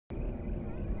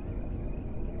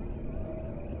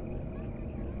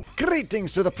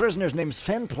Greetings to the prisoners named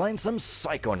Fen playing some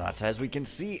Psychonauts. As we can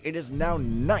see, it is now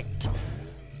night.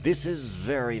 This is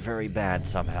very, very bad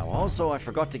somehow. Also, I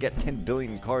forgot to get 10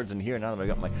 billion cards in here now that I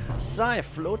got my Psy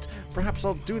float. Perhaps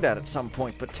I'll do that at some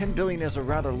point, but 10 billion is a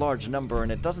rather large number,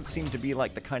 and it doesn't seem to be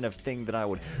like the kind of thing that I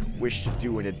would wish to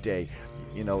do in a day.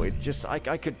 You know, it just, I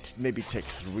could maybe take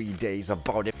 3 days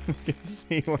about it. You can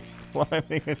see we're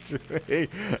climbing a tree.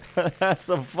 That's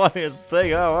the funniest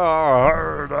thing I've ever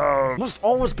heard of. Must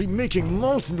always be making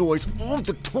mouth noise all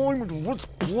the time. Let's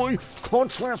play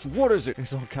contrast. What is it?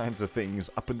 There's all kinds of things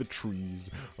up in the trees.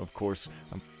 Of course,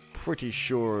 I'm pretty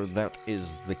sure that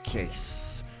is the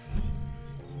case.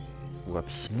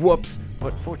 Whoops. Whoops.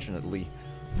 But fortunately,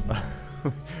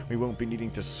 we won't be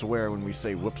needing to swear when we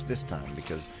say whoops this time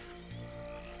because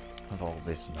of all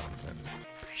this nonsense.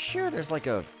 Sure, there's like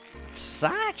a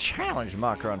side challenge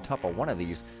marker on top of one of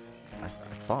these. I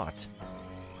thought.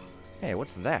 Hey,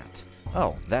 what's that?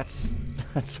 Oh, that's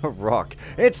a rock.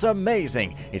 It's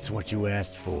amazing. It's what you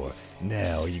asked for.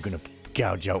 Now, are you gonna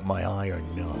gouge out my eye or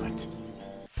not?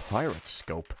 Pirate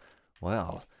scope?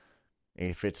 Well,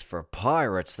 if it's for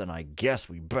pirates, then I guess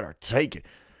we better take it.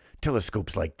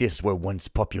 Telescopes like this were once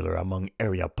popular among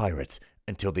area pirates,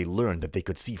 until they learned that they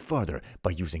could see farther by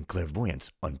using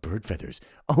clairvoyance on bird feathers.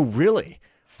 Oh, really?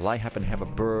 Well, I happen to have a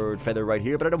bird feather right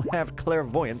here, but I don't have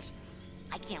clairvoyance.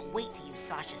 I can't wait to use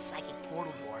Sasha's psychic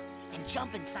portal door and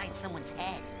jump inside someone's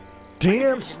head.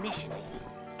 Damn! The mission.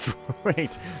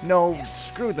 Great. No,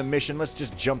 screw the mission. Let's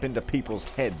just jump into people's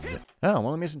heads. Oh,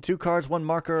 well, I'm missing 2 cards, 1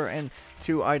 marker, and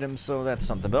 2 items, so that's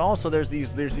something. But also, there's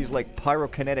these like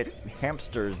pyrokinetic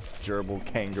hamster gerbil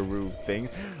kangaroo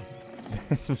things.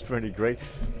 This is pretty great.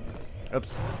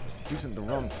 Oops, using the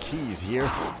wrong keys here.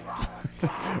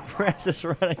 Raz is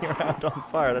running around on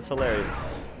fire. That's hilarious.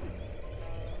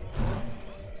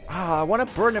 Ah, I want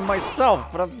to burn him myself,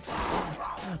 but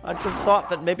I just thought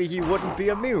that maybe he wouldn't be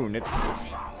immune. It's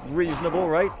reasonable,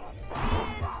 right?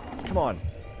 Come on.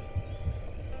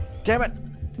 Damn it!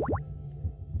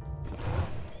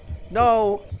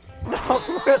 No! No,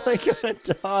 I'm really gonna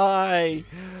die!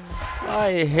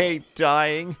 I hate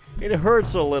dying. It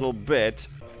hurts a little bit.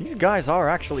 These guys are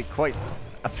actually quite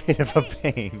a bit of a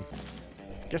pain.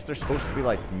 Guess they're supposed to be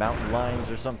like mountain lions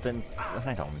or something.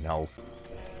 I don't know.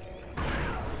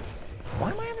 Why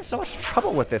am I having so much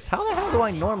trouble with this? How the hell do I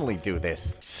normally do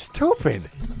this? Stupid!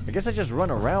 I guess I just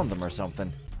run around them or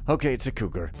something. Okay, it's a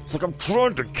cougar. It's like I'm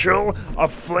trying to kill a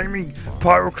flaming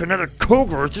pyrokinetic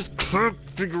cougar. I just can't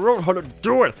figure out how to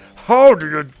do it. How do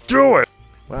you do it?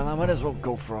 Well, I might as well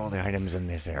go for all the items in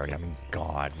this area. I mean,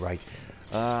 God, right?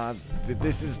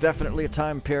 This is definitely a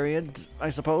time period, I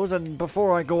suppose. And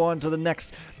before I go on to the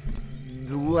next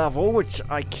level, which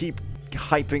I keep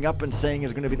hyping up and saying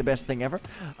is going to be the best thing ever,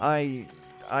 I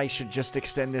should just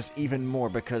extend this even more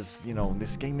because, you know,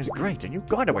 this game is great and you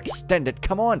got to extend it.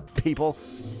 Come on, people.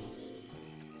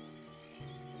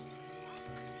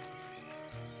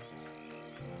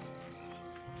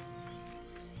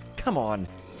 Come on.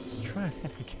 Let's try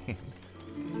that again.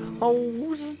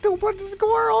 Oh, stupid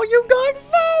squirrel, you got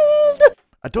fooled!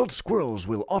 Adult squirrels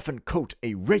will often coat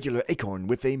a regular acorn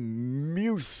with a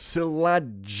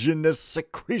mucilaginous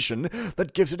secretion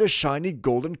that gives it a shiny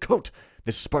golden coat.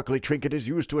 This sparkly trinket is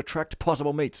used to attract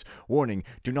possible mates. Warning,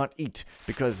 do not eat,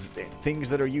 because things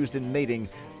that are used in mating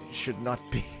should not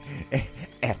be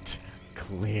ate,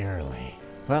 clearly.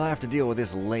 Well, I have to deal with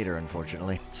this later,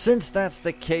 unfortunately. Since that's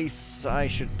the case, I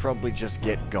should probably just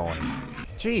get going.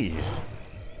 Jeez.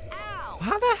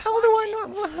 How the hell do I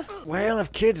not? Well,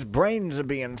 if kids' brains are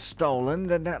being stolen,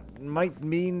 then that might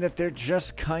mean that they're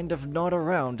just kind of not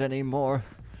around anymore.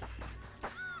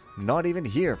 Not even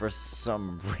here for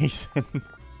some reason.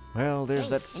 Well, there's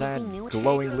that sad,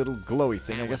 glowing little glowy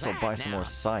thing. I guess I'll buy some more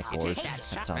Psy cores. That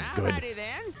sounds good.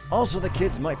 Also, the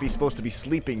kids might be supposed to be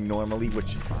sleeping normally,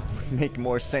 which would make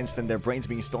more sense than their brains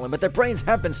being stolen. But their brains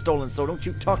have been stolen, so don't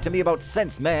you talk to me about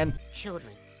sense, man.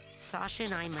 Children, Sasha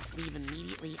and I must leave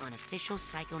immediately on official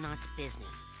Psychonauts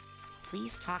business.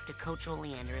 Please talk to Coach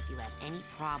Oleander if you have any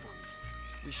problems.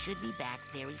 We should be back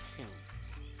very soon.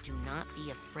 Do not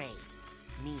be afraid.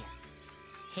 Mia.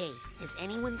 Hey, has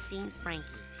anyone seen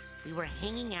Frankie? We were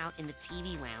hanging out in the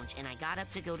TV lounge and I got up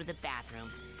to go to the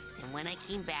bathroom, and when I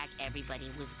came back,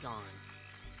 everybody was gone.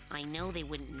 I know they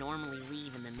wouldn't normally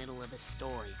leave in the middle of a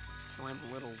story, so I'm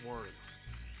a little worried.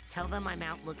 Tell them I'm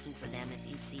out looking for them if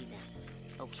you see them.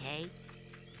 Okay?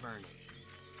 Vernon.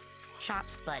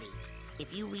 Chops buddy,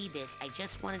 if you read this, I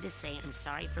just wanted to say I'm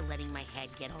sorry for letting my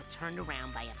head get all turned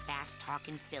around by a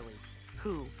fast-talking filly,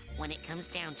 who, when it comes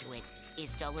down to it,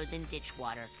 is duller than ditch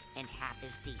water and half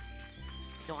as deep.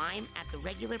 So I'm at the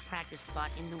regular practice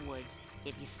spot in the woods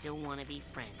if you still want to be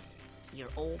friends. Your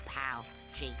old pal,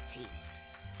 JT.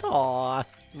 Aww.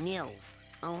 Nils.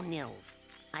 Oh, Nils.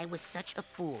 I was such a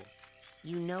fool.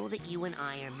 You know that you and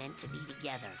I are meant to be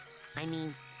together. I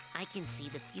mean, I can see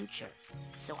the future.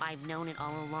 So I've known it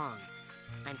all along.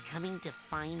 I'm coming to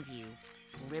find you,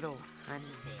 little honey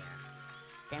bear.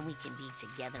 Then we can be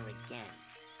together again.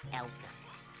 Elka.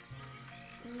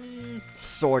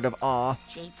 Sort of, aw.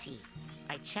 JT,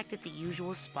 I checked at the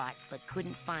usual spot, but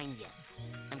couldn't find you.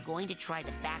 I'm going to try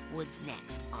the backwoods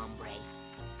next, hombre.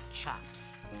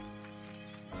 Chops.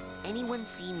 Anyone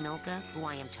seen Milka, who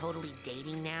I am totally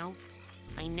dating now?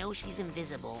 I know she's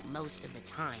invisible most of the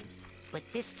time, but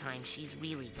this time she's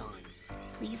really gone.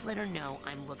 Please let her know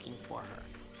I'm looking for her.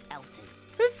 Elton.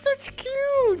 That's such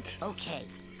cute! Okay,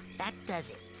 that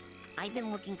does it. I've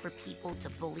been looking for people to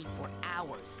bully for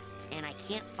hours, and I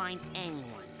can't find anyone.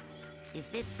 Is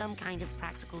this some kind of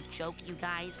practical joke, you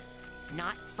guys?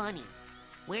 Not funny.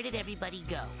 Where did everybody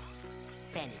go?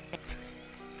 Benny.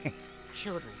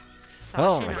 Children.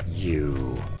 Sasha and I...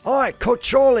 you. Alright,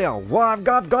 Coach Olio, well, I've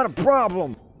got a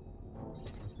problem.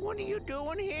 What are you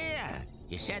doing here?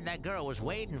 You said that girl was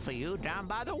waiting for you down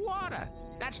by the water.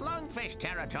 That's lungfish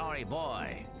territory,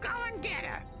 boy. Go and get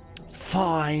her.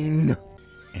 Fine.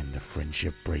 And the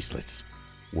friendship bracelets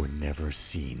were never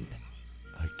seen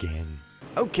again.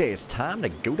 Okay, it's time to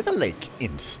go to the lake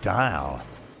in style.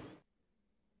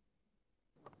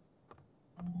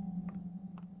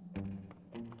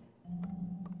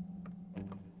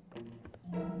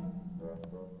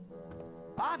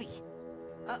 Bobby!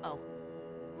 Uh-oh.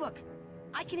 Look,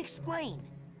 I can explain.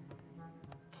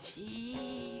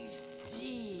 TV.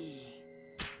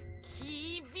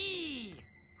 TV.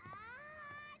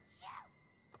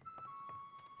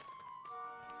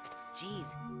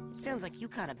 Jeez, it sounds like you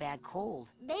caught a bad cold.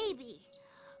 Maybe.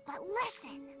 But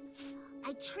listen.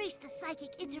 I traced the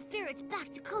psychic interference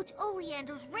back to Coach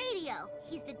Oleander's radio.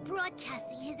 He's been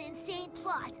broadcasting his insane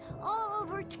plot all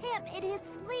over camp in his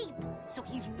sleep. So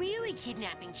he's really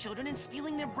kidnapping children and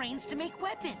stealing their brains to make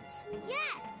weapons.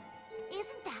 Yes!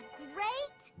 Isn't that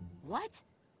great? What?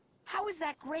 How is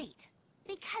that great?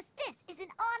 Because this is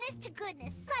an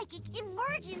honest-to-goodness psychic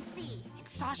emergency. And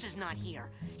Sasha's not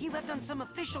here. He left on some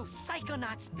official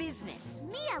Psychonauts business.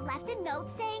 Mia left a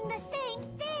note saying the same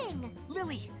thing.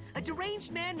 Lily, a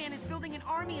deranged madman is building an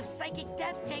army of psychic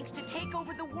death tanks to take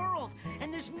over the world.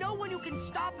 And there's no one who can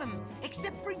stop him,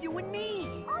 except for you and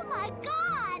me. Oh my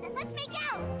god! Let's make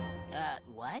out!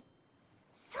 What?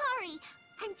 Sorry,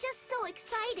 I'm just so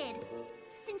excited.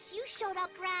 Since you showed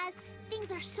up, Raz,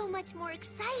 things are so much more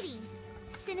exciting.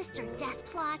 Sinister death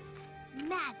plots,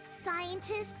 mad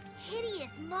scientists,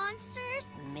 hideous monsters.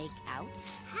 Make out?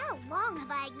 How long have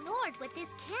I ignored what this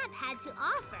camp had to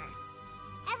offer?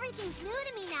 Everything's new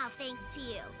to me now thanks to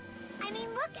you. I mean,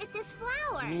 look at this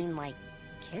flower. You mean like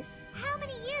kiss? How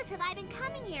many years have I been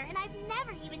coming here and I've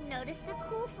never even noticed a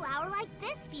cool flower like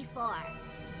this before?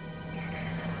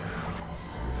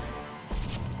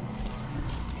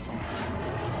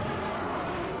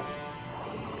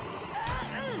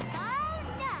 Oh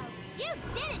no! You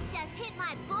didn't just hit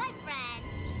my boyfriend!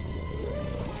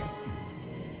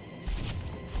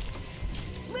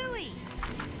 Lily!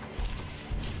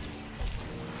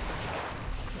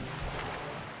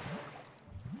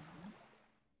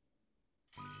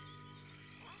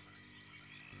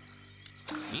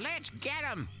 Let's get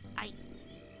him. I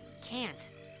can't.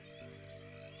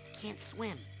 I can't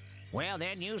swim. Well,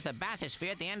 then use the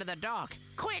bathysphere at the end of the dock.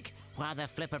 Quick, while the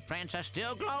flipper prints are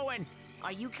still glowing.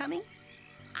 Are you coming?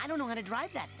 I don't know how to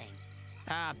drive that thing.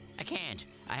 I can't.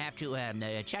 I have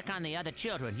to check on the other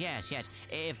children. Yes.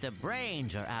 If the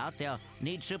brains are out, they'll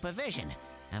need supervision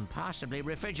and possibly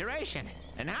refrigeration.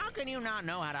 And how can you not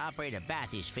know how to operate a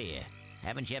bathysphere?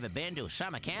 Haven't you ever been to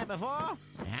summer camp before?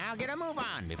 Now get a move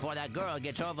on before that girl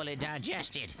gets overly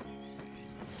digested.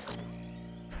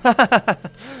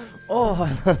 Oh, I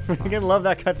freaking love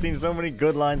that cutscene. So many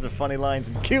good lines and funny lines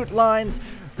and cute lines.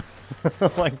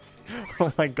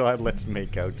 Oh my god, let's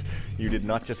make out. You did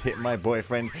not just hit my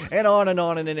boyfriend. And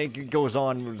and it goes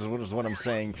on, is what I'm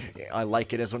saying. I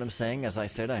like it is what I'm saying. As I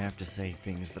said, I have to say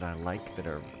things that I like that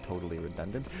are totally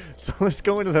redundant. So let's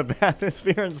go into the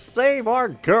bathysphere and save our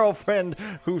girlfriend,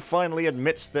 who finally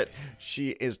admits that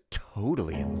she is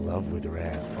totally in love with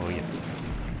Raz. Oh yeah.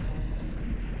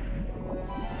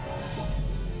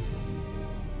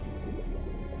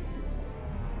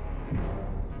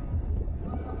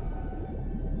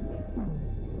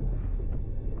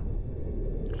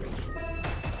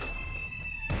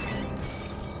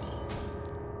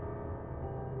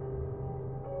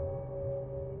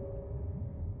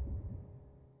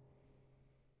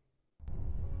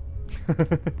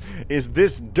 Is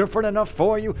this different enough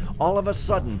for you? All of a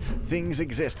sudden, things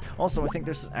exist. Also, I think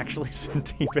there's actually some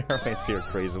deep areas here,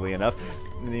 crazily enough.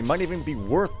 They might even be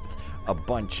worth a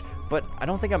bunch, but I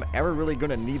don't think I'm ever really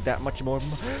gonna need that much more.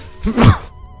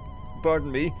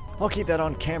 Pardon me. I'll keep that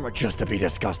on camera just to be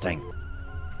disgusting.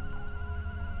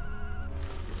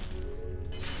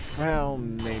 Well,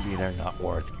 maybe they're not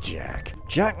worth Jack.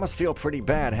 Jack must feel pretty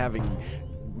bad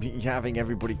having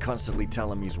everybody constantly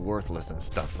tell him he's worthless and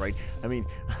stuff, right? I mean,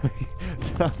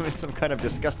 I'm in some kind of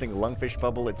disgusting lungfish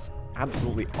bubble. It's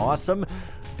absolutely awesome,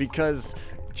 because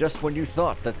just when you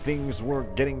thought that things were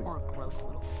getting... Poor gross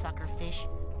little sucker fish.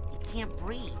 It can't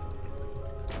breathe.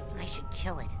 I should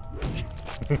kill it.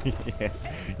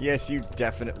 Yes, you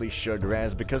definitely should,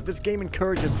 Raz, because this game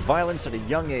encourages violence at a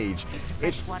young age. This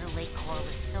freshwater lake coral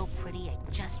is so pretty, I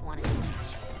just want to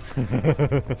smash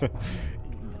it.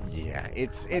 Yeah,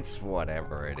 it's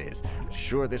whatever it is.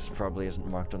 Sure, this probably isn't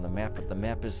marked on the map, but the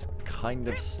map is kind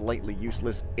of slightly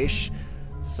useless-ish,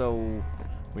 so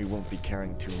we won't be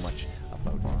caring too much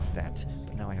about that.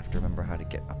 But now I have to remember how to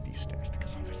get up these stairs,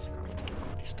 because obviously I have to get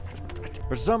up these stairs.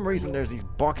 For some reason, there's these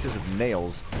boxes of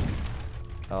nails.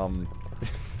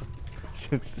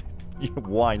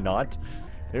 Why not?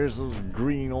 There's those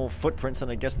green old footprints, and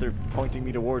I guess they're pointing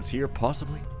me towards here,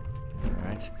 possibly.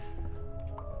 Alright.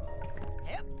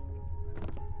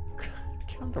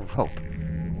 Get on the rope.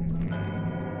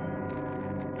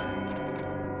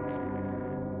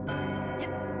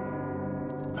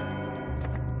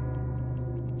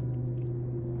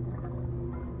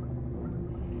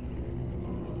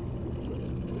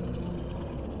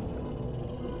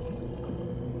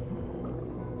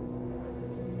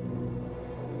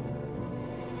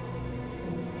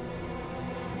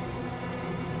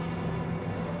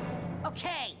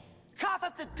 Okay, cough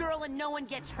up the girl and no one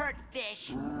gets hurt,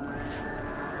 fish.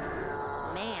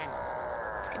 Man,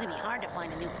 it's gonna be hard to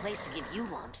find a new place to give you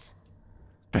lumps.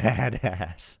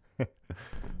 Badass.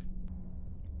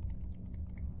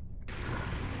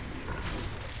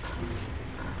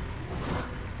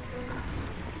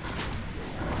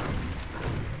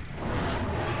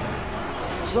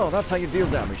 So that's how you deal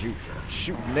damage. You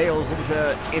shoot nails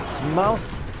into its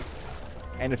mouth,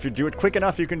 and if you do it quick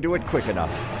enough, you can do it quick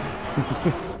enough.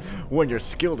 When you're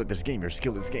skilled at this game, you're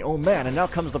skilled at this game. Oh man, and now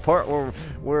comes the part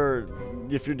where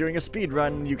if you're doing a speed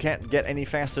run, you can't get any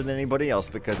faster than anybody else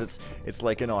because it's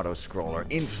like an auto scroller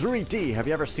in 3D. Have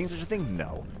you ever seen such a thing?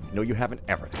 No, you haven't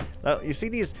ever. You see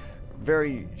these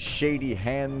very shady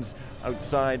hands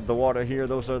outside the water here?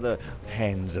 Those are the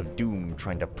hands of doom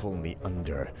trying to pull me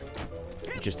under.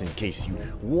 Just in case you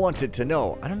wanted to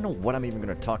know. I don't know what I'm even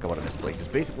going to talk about in this place. It's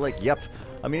basically like, yep.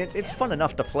 I mean, it's fun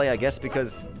enough to play, I guess,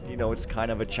 because, you know, it's kind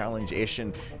of a challenge-ish,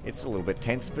 and it's a little bit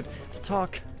tense, but to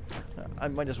talk, I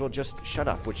might as well just shut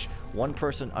up, which one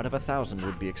person out of 1,000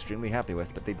 would be extremely happy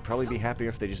with, but they'd probably be happier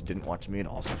if they just didn't watch me at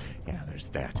all. So, yeah, there's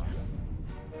that.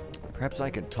 Perhaps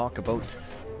I could talk about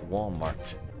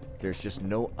Walmart. There's just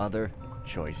no other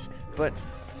choice. But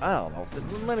I don't know.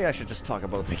 Maybe I should just talk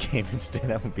about the game instead.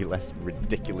 That would be less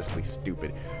ridiculously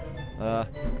stupid.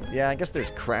 Yeah, I guess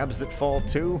there's crabs that fall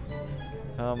too.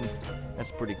 That's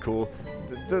pretty cool.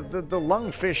 The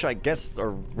lungfish, I guess,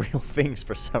 are real things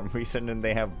for some reason, and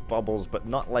they have bubbles, but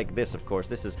not like this, of course.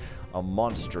 This is a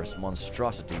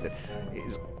monstrosity that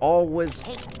is always...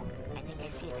 Hey, I think I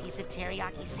see a piece of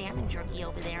teriyaki salmon jerky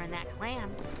over there in that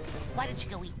clam. Why don't you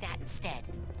go eat that instead?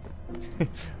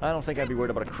 I don't think I'd be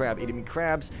worried about a crab eating me.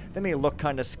 Crabs, they may look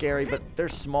kind of scary, but they're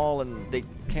small and they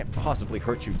can't possibly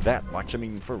hurt you that much. I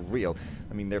mean, for real.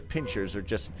 I mean, their pinchers are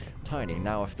just tiny.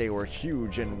 Now, if they were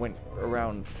huge and went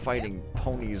around fighting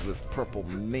ponies with purple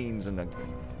manes and a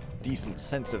decent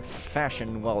sense of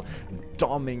fashion while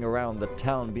doming around the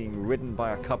town being ridden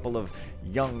by a couple of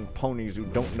young ponies who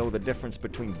don't know the difference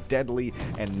between deadly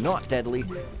and not deadly,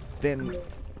 then...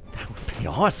 that would be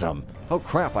awesome. Oh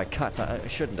crap, I cut. I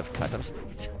shouldn't have cut. I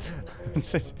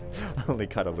only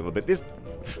cut a little bit. This...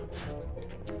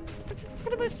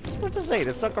 what am I supposed to say?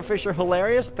 The suckerfish are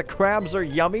hilarious, the crabs are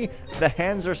yummy, the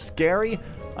hands are scary,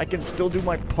 I can still do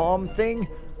my palm thing?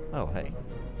 Oh, hey.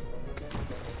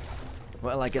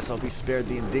 Well, I guess I'll be spared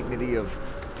the indignity of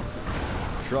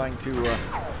trying to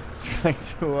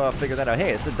figure that out.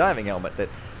 Hey, it's a diving helmet that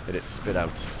it spit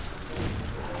out.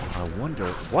 I wonder...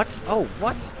 what? Oh,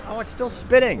 what? Oh, it's still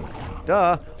spitting!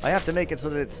 Duh! I have to make it so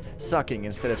that it's sucking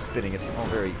instead of spitting. It's all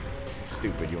very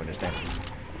stupid, you understand.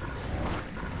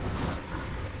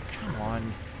 Come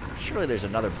on. Surely there's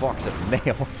another box of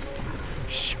nails.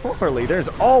 Surely there's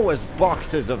always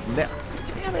boxes of nails.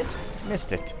 Damn it!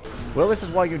 Missed it. Well, this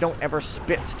is why you don't ever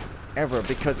spit. Ever.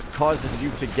 Because it causes you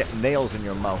to get nails in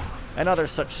your mouth. and other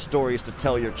such stories to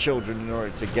tell your children in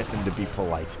order to get them to be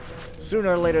polite. Sooner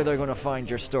or later, they're going to find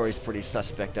your stories pretty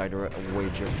suspect, I'd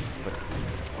wager. But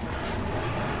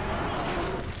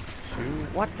 2...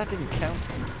 What? That didn't count.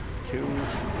 2...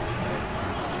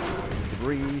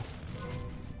 3...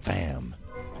 Bam.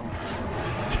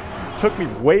 Took me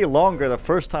way longer the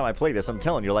first time I played this. I'm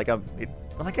telling you, like, well,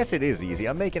 I guess it is easy.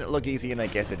 I'm making it look easy, and I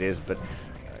guess it is, but,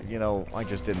 you know, I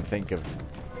just didn't think of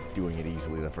doing it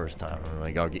easily the first time. I'm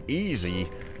like, okay, easy?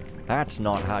 That's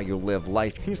not how you live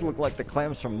life. These look like the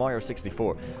clams from Mario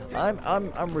 64.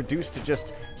 I'm reduced to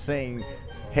just saying,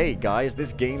 hey guys,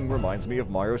 this game reminds me of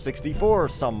Mario 64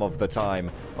 some of the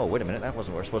time. Oh, wait a minute, that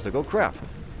wasn't where we're supposed to go. Crap.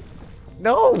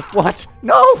 No! What?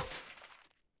 No!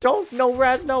 Don't! No,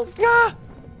 Raz, no! Yeah!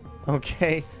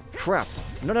 Okay. Crap.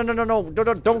 No, no, no, no, no. No,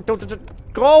 no, don't.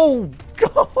 Go!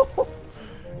 Go!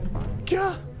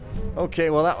 Yeah. Okay,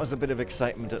 well, that was a bit of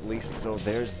excitement at least, so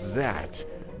there's that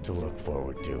to look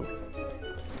forward to.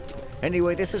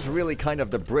 Anyway, this is really kind of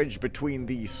the bridge between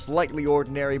the slightly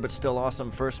ordinary but still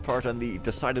awesome first part and the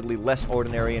decidedly less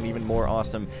ordinary and even more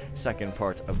awesome second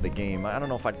part of the game. I don't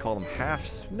know if I'd call them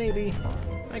halves, maybe?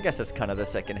 I guess it's kind of the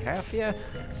second half, yeah?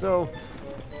 So,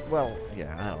 well,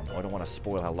 yeah, I don't know. I don't want to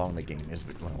spoil how long the game is,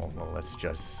 but well, let's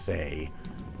just say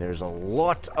there's a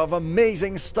lot of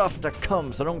amazing stuff to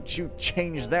come, so don't you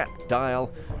change that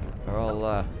dial, or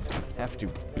I'll have to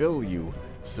bill you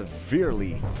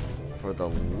severely for the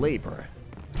labor.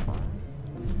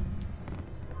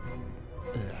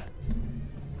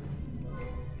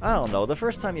 I don't know. The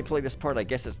first time you play this part, I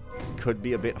guess it could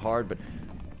be a bit hard, but,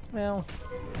 well,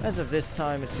 as of this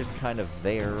time, it's just kind of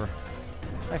there.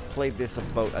 I've played this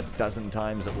about a dozen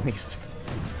times at least,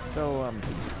 so I'm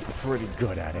pretty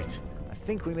good at it. I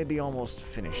think we may be almost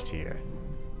finished here.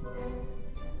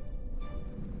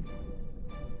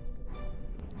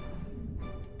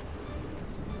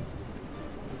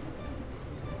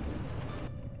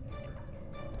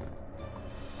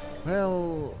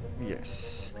 Well,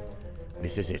 yes.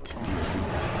 This is it, the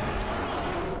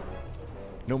arena.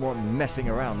 No more messing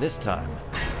around this time.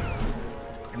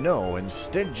 No,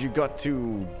 instead you got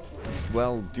to,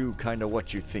 well, do kind of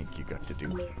what you think you got to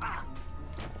do.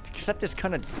 Except it's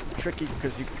kind of tricky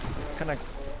because you kind of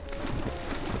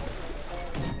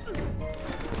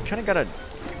gotta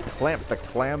clamp the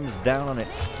clams down on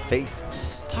its face.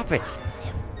 Stop it!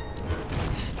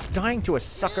 It's dying to a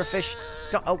suckerfish.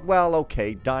 Well,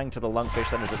 okay, dying to the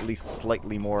lungfish, that is at least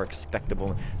slightly more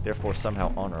expectable, and therefore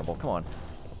somehow honorable. Come on.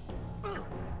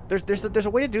 There's a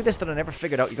way to do this that I never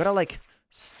figured out. You gotta, like...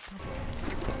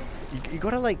 You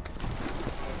gotta, like...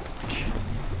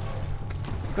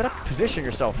 You gotta position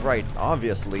yourself right,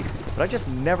 obviously, but I just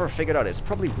never figured out. It's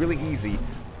probably really easy,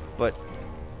 but...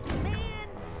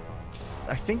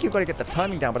 I think you gotta get the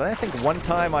timing down, but I think one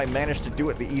time I managed to do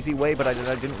it the easy way, but I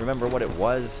didn't remember what it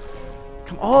was.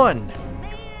 Come on!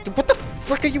 What the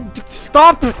frick are you...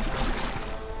 Stop!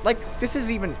 Like, this is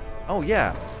even... Oh,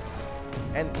 yeah.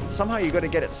 And somehow you gotta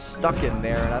get it stuck in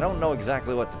there, and I don't know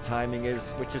exactly what the timing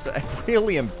is, which is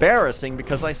really embarrassing,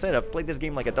 because I said I've played this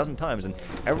game like a dozen times, and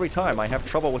every time I have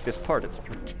trouble with this part. It's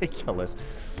ridiculous.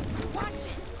 Watch it.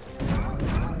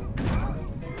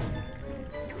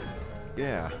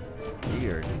 Yeah.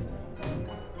 Weird.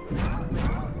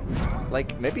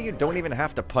 Like, maybe you don't even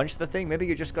have to punch the thing. Maybe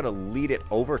you just gotta lead it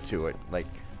over to it. Like,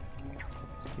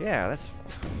 yeah, that's...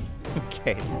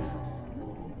 okay.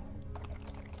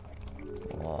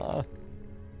 Aww.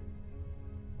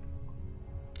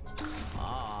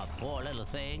 Oh, poor little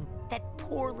thing. That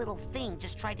poor little thing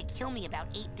just tried to kill me about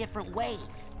 8 different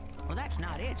ways. Well, that's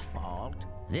not its fault.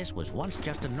 This was once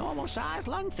just a normal-sized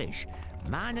lungfish,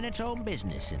 minding its own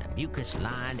business in a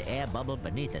mucus-lined air bubble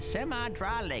beneath a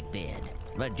semi-dry lake bed.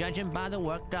 But judging by the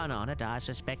work done on it, I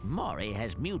suspect Maury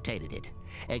has mutated it,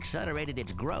 accelerated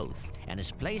its growth, and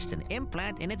has placed an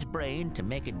implant in its brain to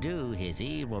make it do his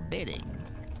evil bidding.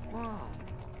 Whoa.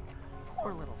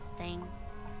 Poor little thing.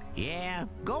 Yeah,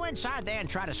 go inside there and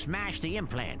try to smash the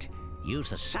implant. Use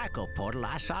the psycho portal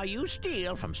I saw you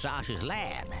steal from Sasha's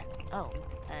lab. Oh,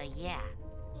 yeah.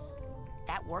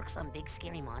 That works on big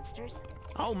scary monsters?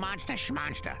 Oh, monster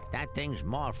schmonster. That thing's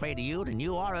more afraid of you than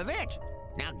you are of it.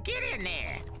 Now get in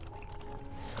there.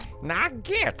 Now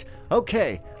get!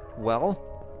 Okay, well...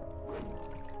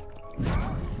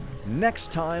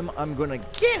 next time, I'm gonna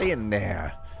get in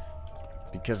there.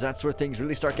 Because that's where things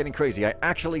really start getting crazy. I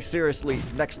actually, seriously,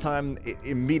 next time,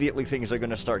 immediately things are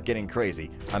gonna start getting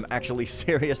crazy. I'm actually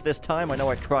serious this time. I know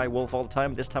I cry wolf all the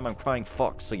time. This time I'm crying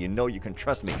fox, so you know you can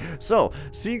trust me. So,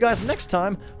 see you guys next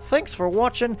time. Thanks for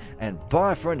watching, and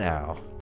bye for now.